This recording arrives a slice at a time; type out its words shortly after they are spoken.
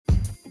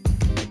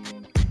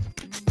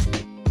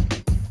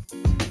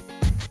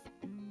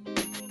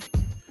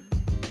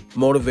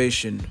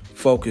motivation,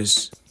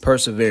 focus,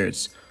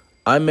 perseverance.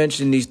 I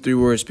mention these three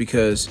words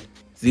because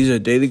these are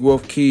daily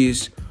growth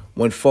keys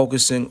when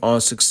focusing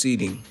on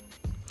succeeding.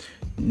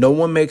 No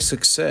one makes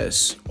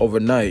success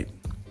overnight,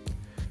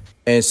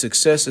 and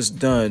success is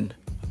done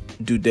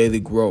through daily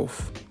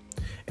growth.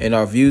 And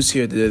our views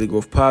here at the Daily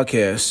Growth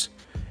Podcast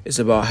is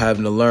about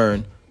having to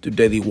learn through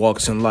daily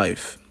walks in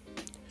life.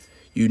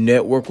 You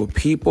network with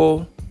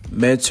people,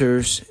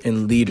 mentors,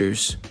 and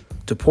leaders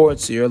to pour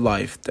into your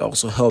life to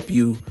also help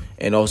you,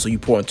 and also you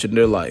pour into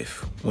their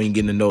life when you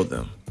get to know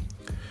them.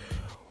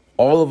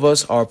 All of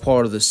us are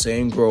part of the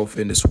same growth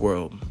in this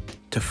world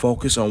to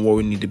focus on where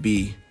we need to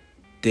be,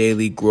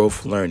 daily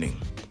growth learning.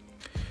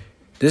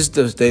 This is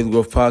the Daily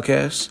Growth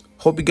Podcast.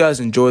 Hope you guys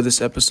enjoy this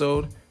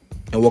episode,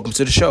 and welcome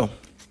to the show.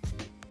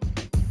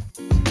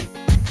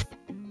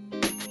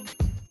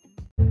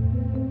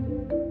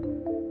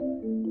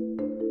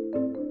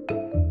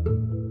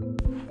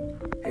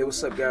 Hey,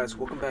 what's up, guys?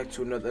 Welcome back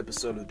to another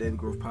episode of the Daily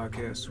Growth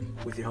Podcast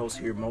with your host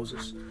here,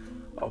 Moses.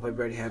 I hope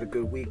everybody had a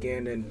good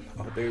weekend, and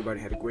I hope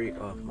everybody had a great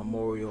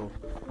Memorial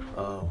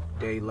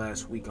Day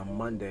last week on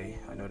Monday.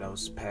 I know that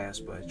was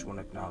past, but I just want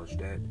to acknowledge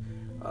that.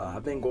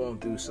 I've been going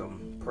through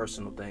some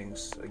personal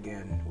things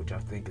again, which I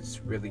think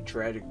is really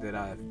tragic that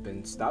I've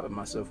been stopping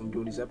myself from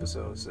doing these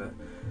episodes.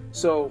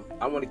 So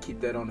I want to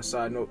keep that on a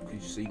side note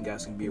so you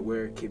guys can be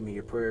aware. Keep me in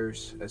your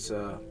prayers.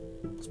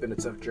 It's been a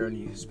tough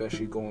journey,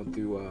 especially going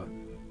through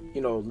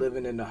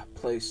living in a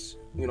place,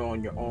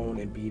 on your own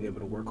and being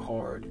able to work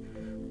hard.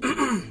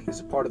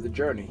 It's a part of the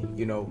journey,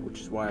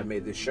 which is why I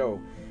made this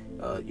show.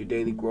 Your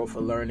daily growth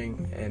of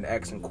learning and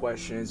asking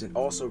questions, and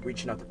also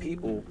reaching out to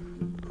people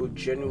who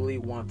genuinely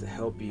want to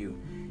help you.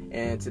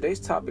 And today's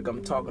topic,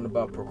 I'm talking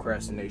about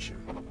procrastination.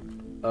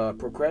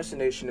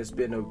 Procrastination has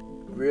been a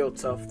real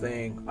tough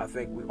thing. I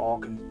think we all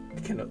can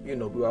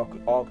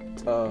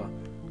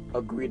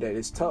agree that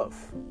it's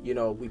tough.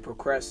 We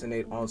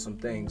procrastinate on some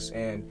things,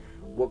 and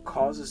what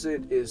causes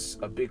it is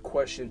a big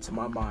question to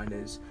my mind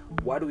is,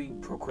 why do we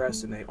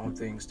procrastinate on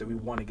things that we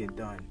want to get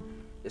done?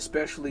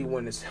 Especially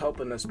when it's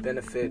helping us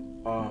benefit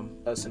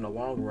us in the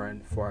long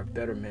run for our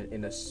betterment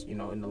in us,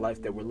 in the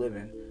life that we're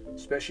living,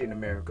 especially in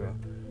America.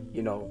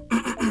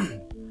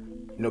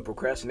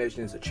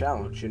 Procrastination is a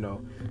challenge.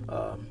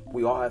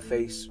 We all have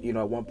faced,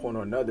 at one point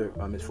or another,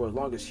 for as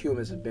long as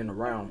humans have been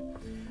around.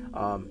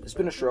 It's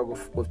been a struggle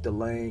with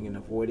delaying and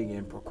avoiding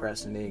and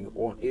procrastinating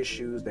on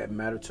issues that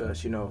matter to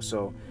us.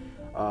 So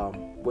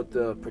with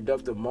the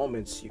productive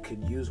moments you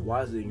could use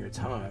wisely in your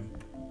time,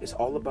 it's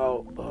all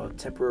about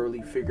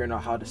temporarily figuring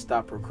out how to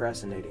stop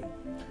procrastinating.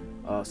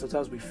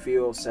 Sometimes we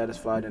feel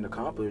satisfied and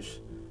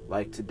accomplished.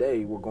 Like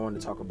today, we're going to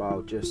talk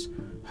about just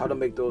how to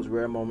make those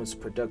rare moments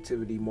of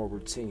productivity more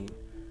routine.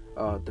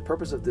 The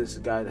purpose of this is,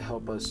 guy, to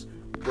help us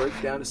break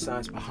down the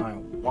science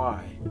behind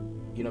why.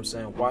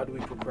 Why do we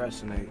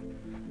procrastinate?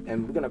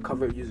 And we're going to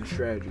cover it using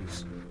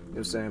strategies.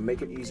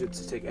 Make it easier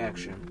to take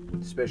action,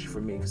 especially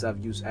for me, because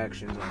I've used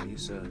actions on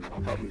these to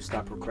help me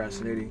stop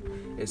procrastinating.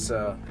 It's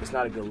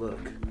not a good look,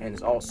 and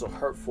it's also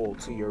hurtful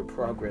to your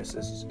progress.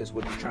 Is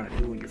what you're trying to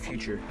do in your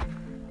future.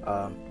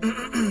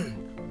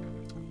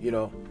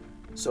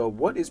 So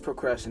what is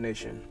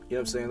procrastination?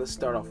 Let's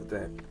start off with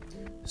that.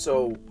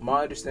 So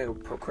my understanding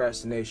of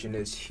procrastination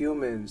is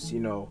humans,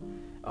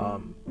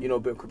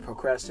 been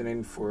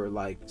procrastinating for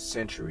like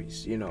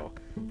centuries.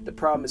 The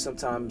problem is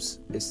sometimes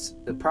it's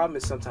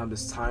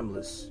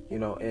timeless.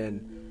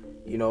 And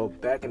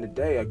back in the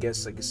day, I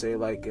guess I could say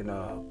like in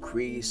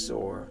Greece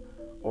or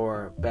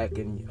back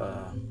in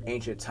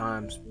ancient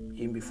times,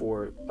 even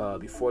before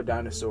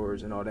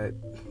dinosaurs and all that.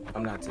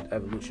 I'm not to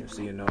evolution,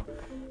 so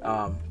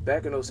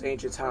back in those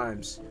ancient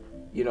times,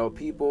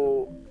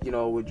 people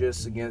were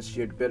just against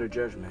your better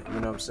judgment.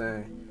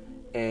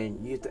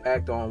 And you have to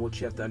act on what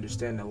you have to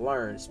understand and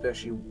learn,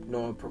 especially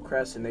knowing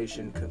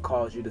procrastination can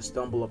cause you to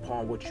stumble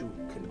upon what you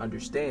can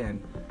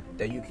understand,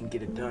 that you can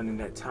get it done in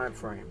that time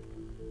frame.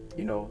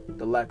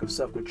 The lack of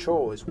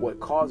self-control is what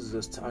causes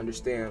us to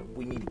understand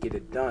we need to get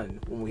it done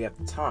when we have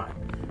the time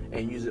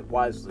and use it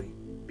wisely,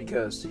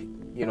 because,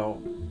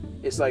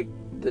 it's like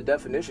the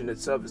definition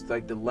itself is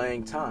like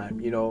delaying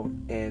time,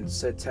 and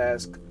set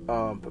task,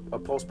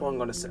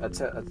 postponing on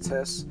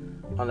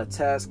a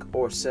task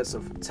or sets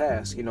of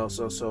tasks,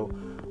 so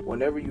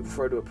whenever you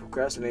refer to a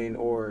procrastinating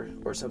or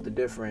something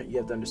different, you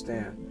have to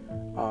understand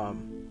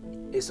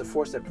it's a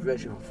force that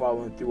prevents you from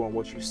following through on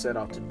what you set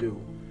out to do.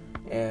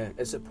 And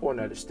it's important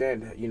to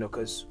understand that,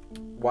 because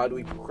why do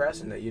we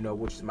procrastinate,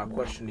 which is my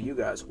question to you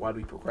guys. Why do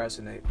we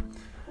procrastinate?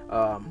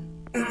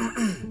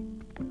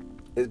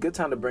 It's a good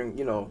time to bring,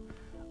 an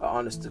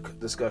honest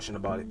discussion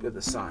about it with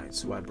the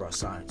science. Why I brought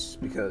science,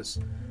 because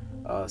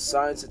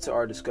science into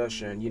our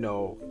discussion,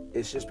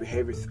 it's just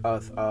behavior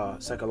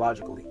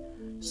psychology.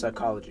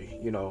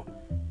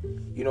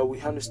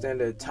 We understand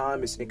that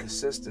time is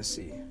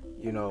inconsistency,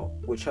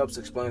 which helps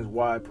explain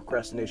why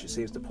procrastination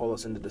seems to pull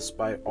us into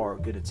despite our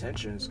good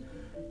intentions.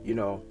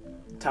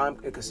 Time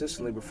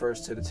inconsistently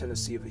refers to the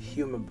tendency of a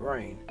human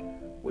brain,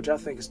 which I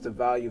think is the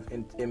value of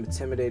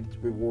intimidated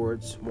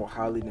rewards more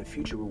highly than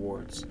future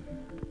rewards.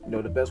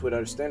 The best way to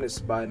understand this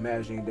is by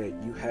imagining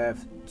that you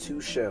have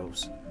two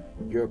shelves,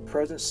 your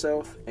present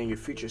self and your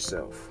future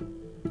self.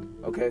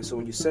 Okay, so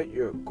when you set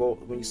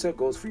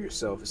goals for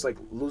yourself, it's like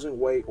losing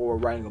weight or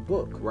writing a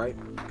book, right?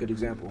 Good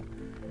example.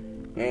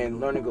 And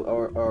learning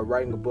or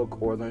writing a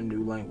book or learning a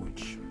new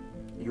language.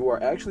 You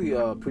are actually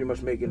pretty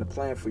much making a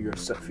plan for your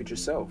future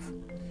self.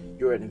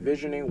 You're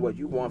envisioning what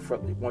you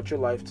want your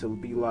life to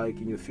be like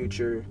in your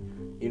future,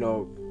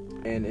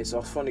 and it's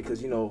all funny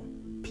because,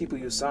 people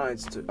use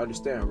science to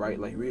understand, right?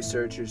 Like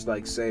researchers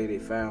say they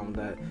found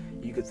that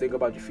you could think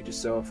about your future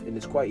self, and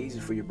it's quite easy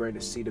for your brain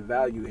to see the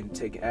value in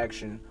taking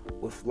action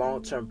with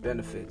long-term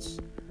benefits.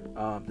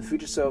 The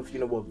future self,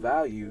 will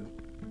value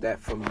that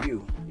from you. You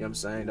know what I'm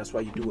saying? That's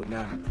why you do it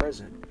now in the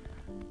present.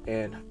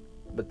 But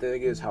the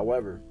thing is,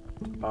 however,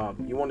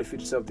 you want the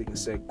future self that can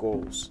set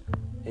goals,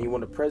 and you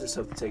want the present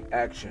self to take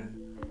action.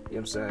 You know what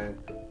I'm saying?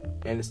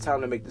 And it's time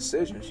to make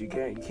decisions. You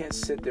can't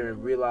sit there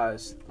and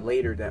realize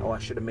later that, I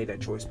should have made that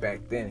choice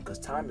back then, because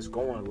time is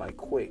going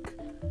quick.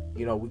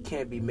 We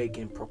can't be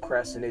making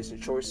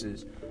procrastination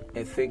choices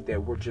and think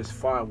that we're just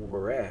fine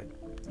where we're at.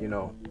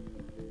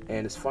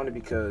 And it's funny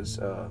because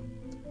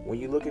when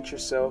you look at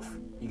yourself,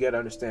 you got to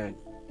understand,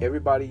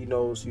 everybody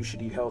knows you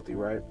should eat healthy,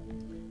 right?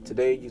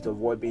 Today, you have to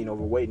avoid being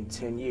overweight in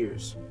 10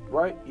 years,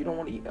 right? You don't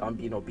want to eat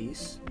being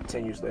obese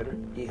 10 years later.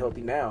 Eat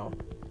healthy now.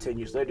 10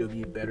 years later, you'll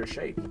be in better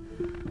shape.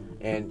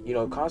 And,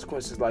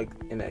 consequences like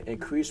an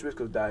increased risk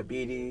of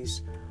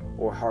diabetes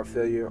or heart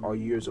failure are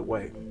years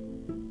away.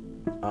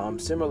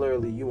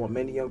 Similarly, you want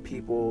many young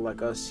people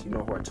like us, who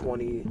are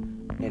 20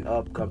 and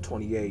up, come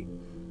 28,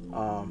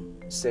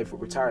 save for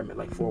retirement,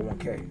 like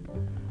 401k.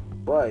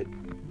 But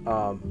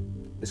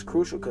it's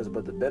crucial because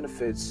the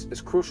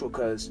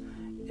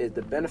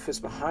benefits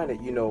behind it,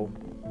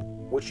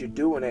 what you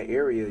do in that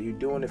area, you're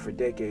doing it for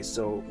decades,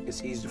 so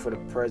it's easier for the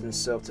present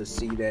self to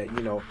see that,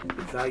 the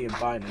value in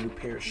buying a new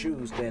pair of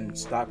shoes than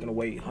stocking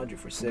away $100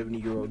 for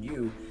 70-year-old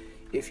you.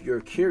 If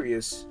you're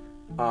curious,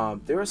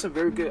 there are some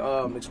very good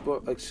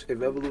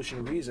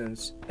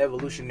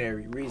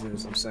evolutionary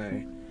reasons, I'm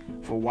saying,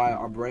 for why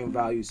our brain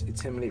values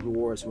intermediate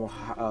rewards more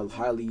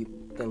highly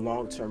than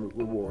long-term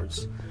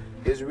rewards.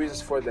 There's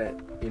reasons for that,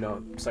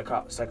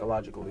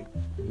 psychologically,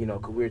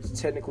 because we're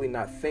technically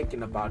not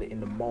thinking about it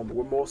in the moment.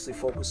 We're mostly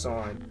focused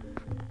on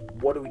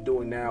what are we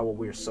doing now, what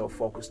we're so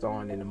focused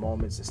on in the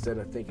moments, instead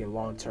of thinking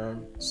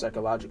long-term,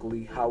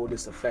 psychologically, how will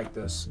this affect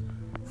us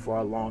for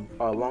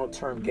our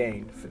long-term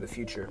gain for the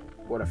future,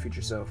 or our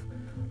future self.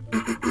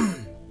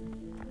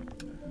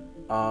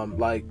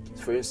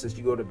 For instance,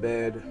 you go to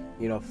bed,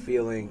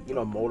 feeling,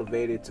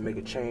 motivated to make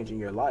a change in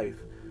your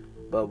life.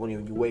 But when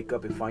you wake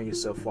up and find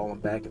yourself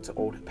falling back into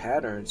old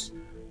patterns,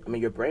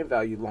 your brain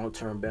values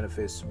long-term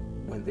benefits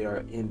when they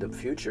are in the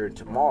future and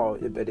tomorrow,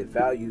 but it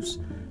values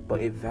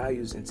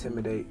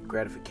intimidate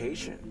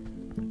gratification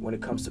when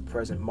it comes to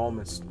present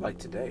moments like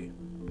today.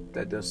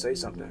 That does say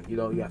something. You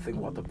got to think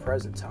about the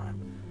present time,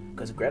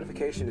 because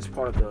gratification is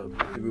part of the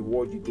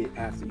reward you get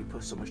after you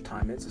put so much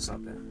time into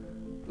something.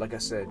 Like I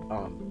said,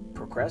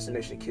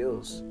 procrastination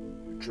kills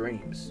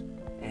dreams,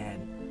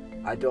 and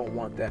I don't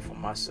want that for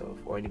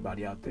myself or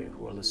anybody out there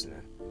who are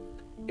listening.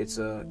 It's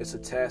a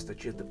task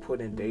that you have to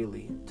put in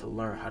daily to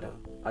learn how to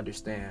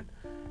understand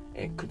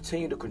and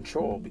continue to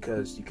control,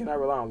 because you cannot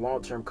rely on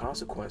long-term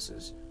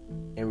consequences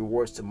and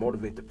rewards to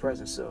motivate the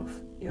present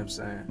self. You know what I'm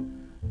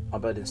saying?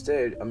 But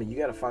instead, you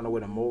got to find a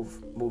way to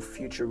move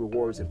future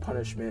rewards and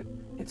punishment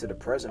into the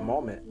present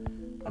moment.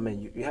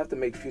 You have to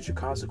make future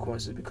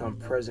consequences become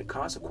present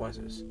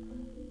consequences. You know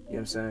what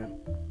I'm saying?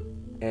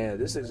 And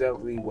this is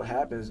exactly what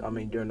happens,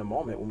 during the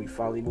moment when we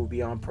finally move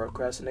beyond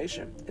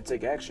procrastination and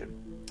take action.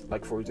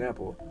 Like, for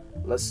example,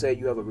 let's say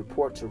you have a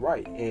report to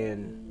write,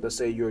 and let's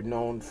say you're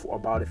known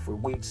about it for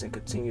weeks and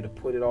continue to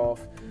put it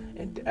off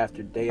and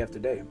after day.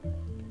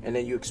 And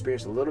then you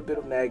experience a little bit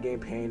of nagging,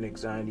 pain,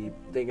 anxiety,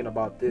 thinking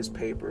about this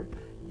paper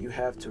you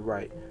have to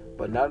write,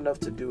 but not enough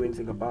to do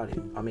anything about it.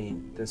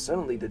 Then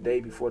suddenly, the day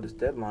before this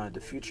deadline,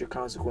 the future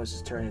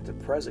consequences turn into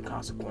present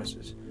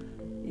consequences.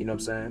 You know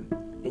what I'm saying?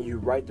 And you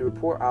write the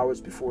report hours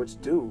before it's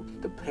due.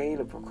 The pain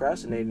of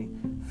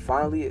procrastinating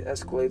finally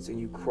escalates, and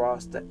you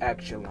cross the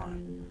action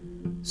line.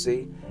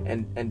 See?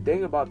 And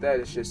thing about that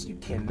is just, you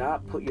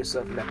cannot put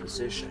yourself in that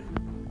position.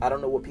 I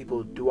don't know what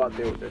people do out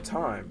there with their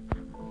time,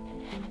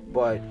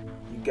 but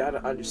you got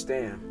to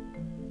understand,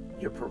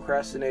 your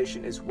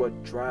procrastination is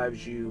what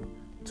drives you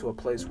to a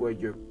place where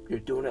you're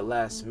doing it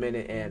last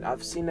minute. And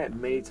I've seen that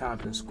many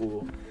times in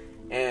school,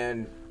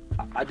 and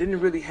I didn't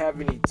really have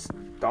any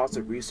thoughts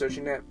of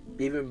researching that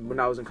even when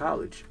I was in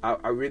college.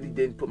 I really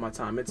didn't put my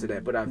time into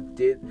that, but I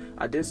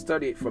did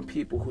study it from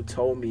people who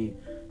told me,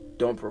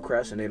 don't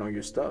procrastinate on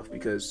your stuff,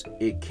 because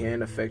it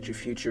can affect your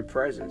future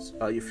presence,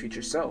 your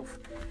future self.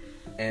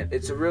 And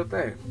it's a real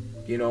thing,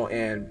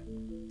 and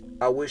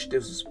I wish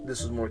this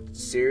was more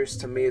serious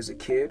to me as a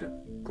kid,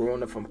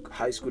 growing up from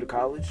high school to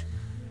college,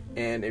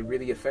 and it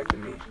really affected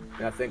me.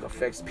 And I think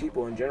affects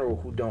people in general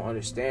who don't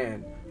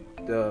understand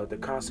the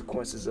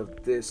consequences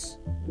of this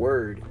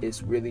word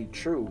is really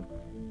true.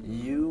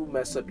 you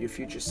mess up your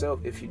future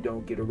self if you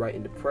don't get it right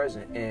in the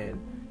present, and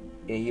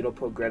you don't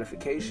put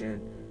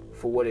gratification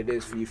for what it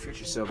is for your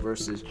future self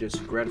versus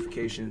just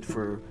gratification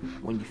for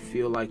when you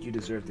feel like you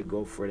deserve to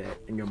go for that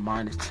and your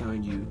mind is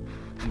telling you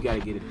you got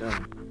to get it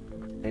done.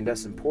 And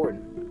that's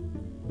important.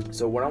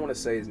 So what I want to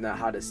say is not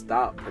how to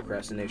stop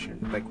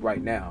procrastination, like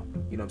right now,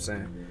 you know what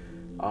I'm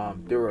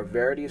saying? There are a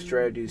variety of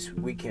strategies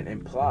we can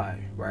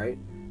imply, right?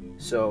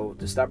 So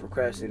to stop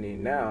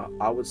procrastinating now,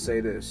 I would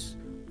say this.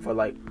 For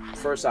like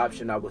first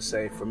option, I would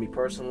say for me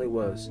personally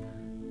was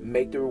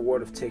make the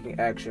reward of taking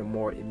action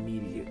more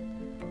immediate. You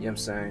know what I'm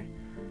saying?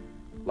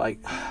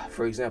 Like,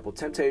 for example,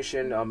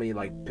 temptation,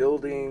 like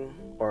building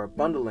or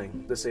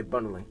bundling. Let's say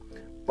bundling.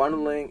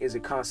 Bundling is a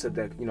concept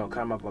that,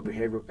 come up of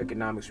behavioral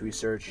economics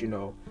research,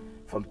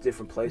 from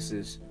different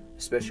places,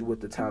 especially with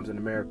the Times in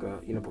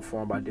America,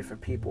 performed by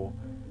different people.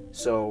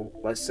 So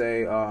let's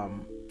say,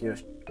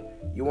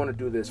 you want to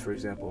do this, for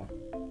example.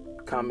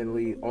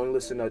 Commonly only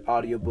listen to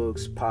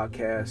audiobooks,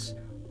 podcasts,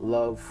 you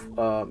love,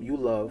 you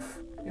know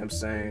what I'm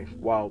saying,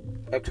 while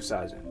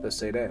exercising. Let's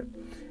say that.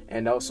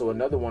 And also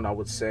another one I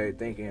would say,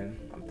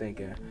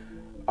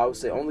 I would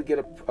say only get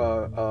a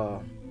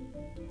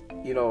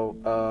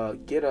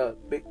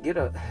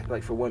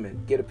like for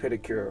women, get a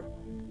pedicure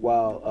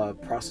while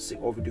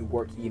processing overdue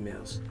work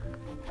emails.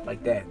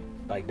 Like that.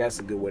 Like that's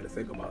a good way to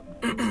think about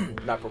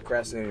it. Not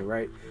procrastinating,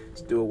 right?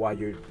 Just do it while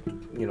you're,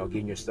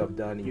 getting your stuff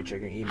done and you're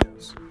checking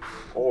emails.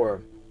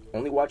 Or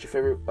only watch your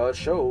favorite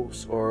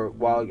shows or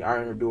while you're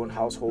ironing or doing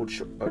household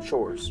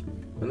chores.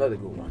 Another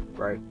good one,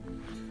 right?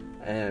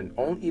 And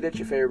only eat at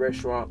your favorite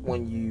restaurant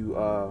when you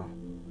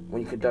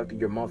conducted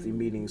your monthly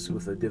meetings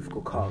with a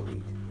difficult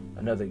colleague.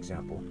 Another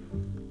example.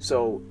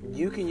 So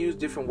you can use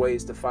different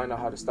ways to find out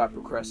how to stop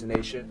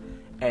procrastination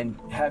and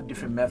have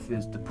different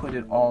methods to put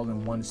it all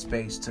in one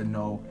space to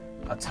know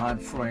a time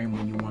frame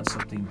when you want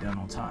something done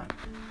on time.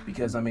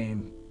 Because,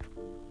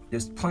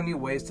 there's plenty of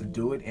ways to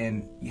do it,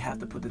 and you have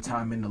to put the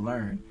time in to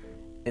learn.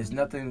 It's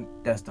nothing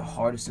that's the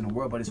hardest in the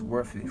world, but it's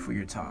worth it for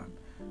your time.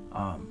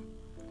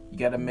 You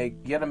gotta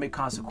make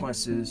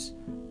consequences,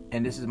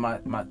 and this is my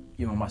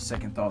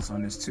second thoughts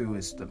on this too,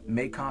 is to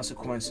make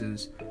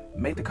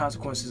the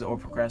consequences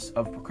of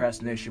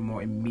procrastination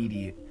more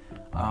immediate.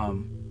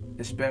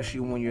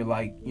 Especially when you're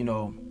like,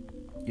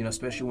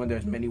 especially when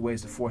there's many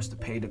ways to force to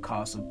pay the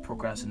cost of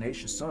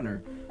procrastination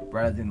sooner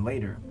rather than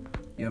later.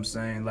 You know what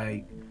I'm saying?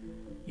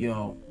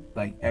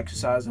 Like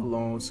exercise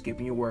alone,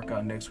 skipping your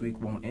workout next week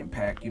won't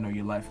impact,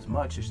 your life as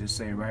much as they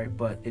say, right?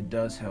 But it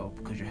does help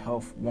because your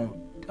health won't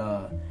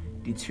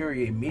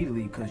deteriorate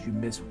immediately because you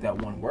missed that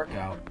one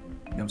workout.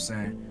 You know what I'm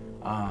saying?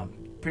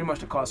 Pretty much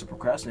the cost of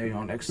procrastinating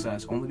on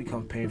exercise only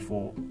becomes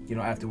painful,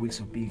 after weeks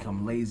of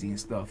become lazy and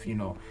stuff,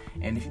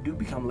 And if you do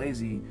become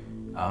lazy,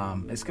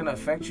 it's going to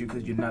affect you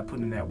because you're not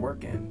putting that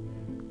work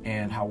in.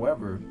 And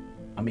however,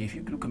 if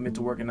you do commit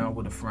to working out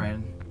with a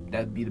friend,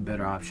 that'd be the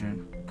better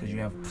option because you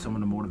have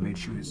someone to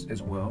motivate you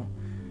as well.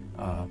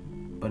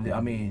 But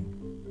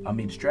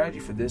the strategy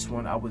for this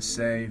one, I would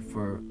say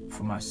for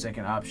my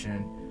second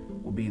option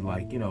would be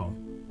like,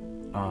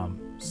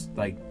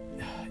 like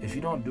if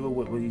you don't do it,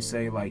 what you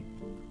say, like,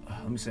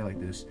 let me say it like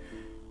this.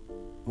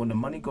 When the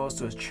money goes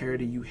to a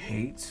charity you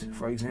hate,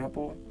 for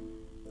example,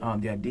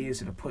 the idea is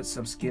to put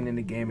some skin in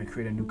the game and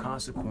create a new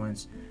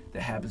consequence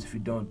that happens if you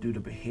don't do the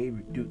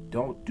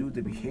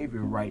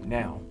behavior right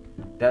now.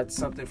 That's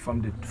something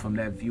from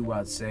that view.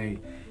 I'd say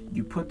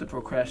you put the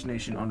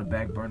procrastination on the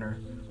back burner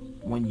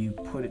when you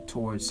put it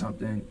towards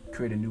something,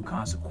 create a new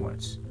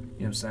consequence. You know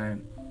what I'm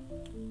saying?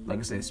 Like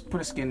I said,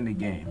 put a skin in the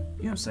game. You know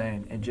what I'm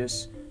saying? And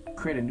just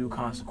create a new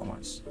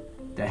consequence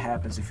that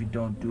happens if you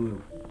don't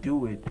do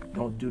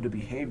the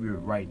behavior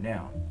right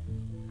now. You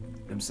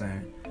know what I'm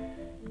saying?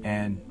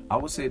 And I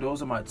would say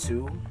those are my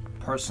two,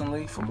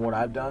 personally, from what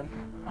I've done.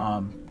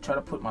 Try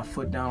to put my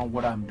foot down on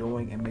what I'm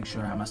doing and make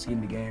sure I have my skin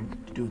in the game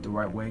to do it the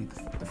right way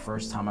the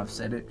first time I've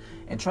said it,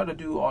 and try to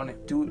do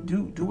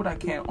what I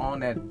can on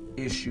that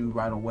issue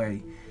right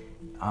away.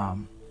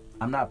 I'm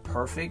not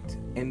perfect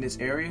in this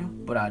area,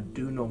 but I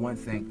do know one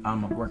thing: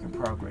 I'm a work in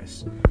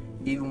progress.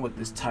 Even with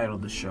this title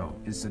of the show,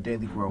 it's a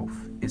daily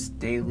growth. It's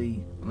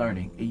daily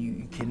learning.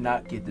 You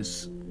cannot get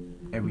this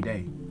every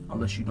day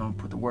unless you don't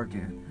put the work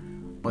in.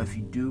 But if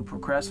you do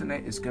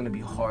procrastinate, it's going to be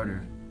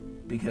harder,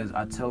 because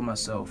I tell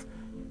myself,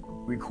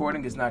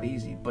 recording is not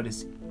easy, but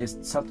it's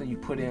something you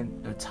put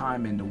in the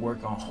time in to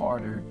work on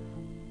harder.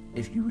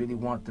 If you really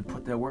want to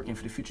put that work in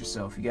for the future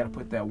self, you got to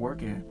put that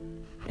work in,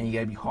 and you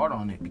got to be hard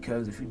on it,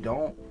 because if you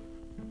don't,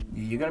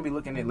 you're going to be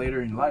looking at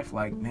later in life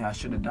like, man, I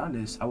should have done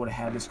this. I would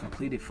have had this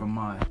completed from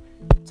my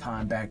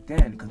time back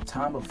then, because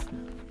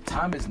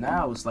time is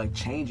now, it's like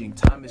changing.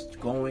 Time is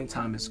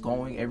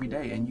going every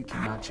day, and you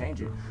cannot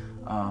change it.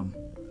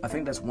 I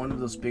think that's one of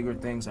those bigger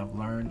things I've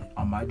learned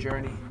on my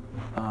journey,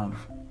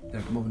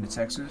 moving to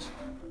Texas.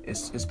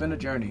 It's been a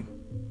journey,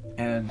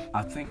 and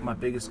I think my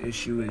biggest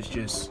issue is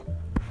just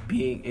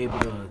being able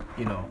to,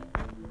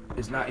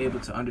 is not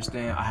able to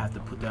understand I have to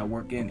put that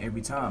work in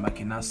every time. I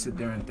cannot sit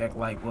there and think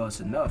like, well,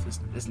 it's enough.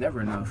 It's never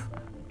enough.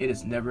 It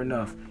is never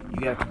enough. You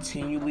gotta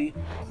continually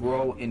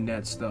grow in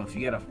that stuff.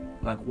 You gotta,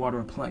 like,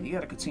 water a plant. You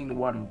gotta continue to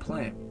water a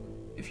plant.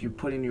 If you're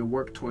putting your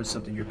work towards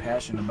something you're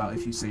passionate about,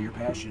 if you say your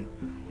passion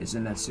is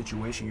in that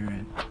situation you're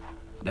in,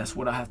 that's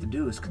what I have to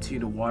do, is continue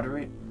to water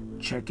it,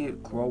 check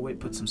it, grow it,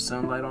 put some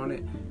sunlight on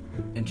it,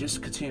 and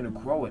just continue to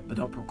grow it. But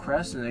don't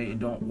procrastinate and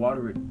don't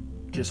water it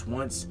just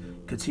once.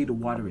 Continue to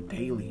water it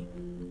daily.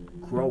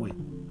 Grow it.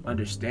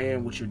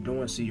 Understand what you're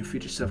doing so your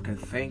future self can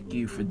thank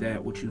you for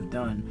that, what you've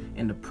done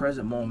in the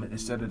present moment,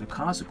 instead of the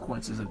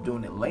consequences of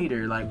doing it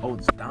later, like, oh,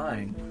 it's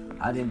dying,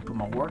 I didn't put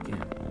my work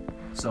in.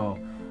 So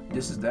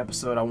this is the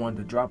episode I wanted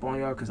to drop on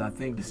y'all, because I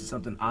think this is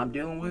something I'm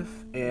dealing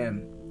with,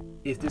 and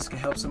if this can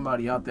help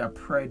somebody out there, I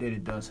pray that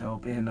it does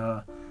help. And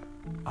I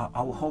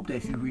will hope that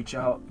if you reach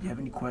out, you have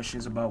any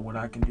questions about what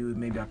I can do,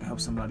 maybe I can help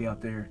somebody out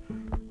there,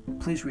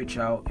 please reach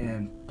out,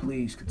 and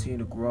please continue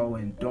to grow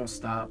and don't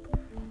stop.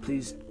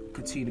 Please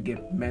continue to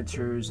get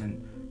mentors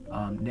and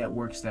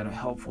networks that are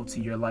helpful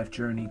to your life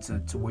journey,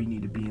 to where you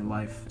need to be in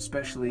life,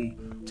 especially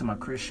to my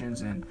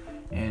Christians.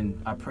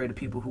 And I pray to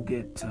people who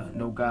get to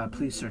know God,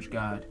 please search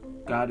God.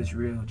 God is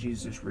real.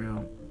 Jesus is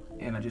real.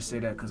 And I just say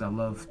that because I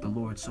love the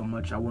Lord so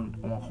much. I won't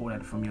hold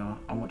that from y'all.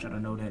 I want y'all to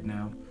know that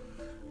now.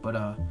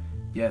 But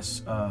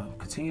yes,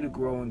 continue to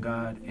grow in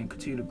God and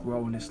continue to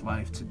grow in this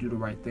life, to do the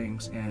right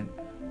things and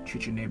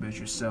treat your neighbor as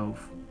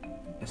yourself.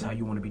 That's how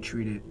you want to be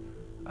treated.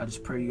 I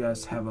just pray you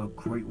guys have a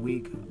great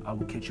week. I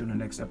will catch you in the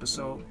next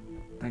episode.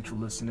 Thanks for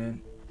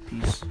listening.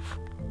 Peace.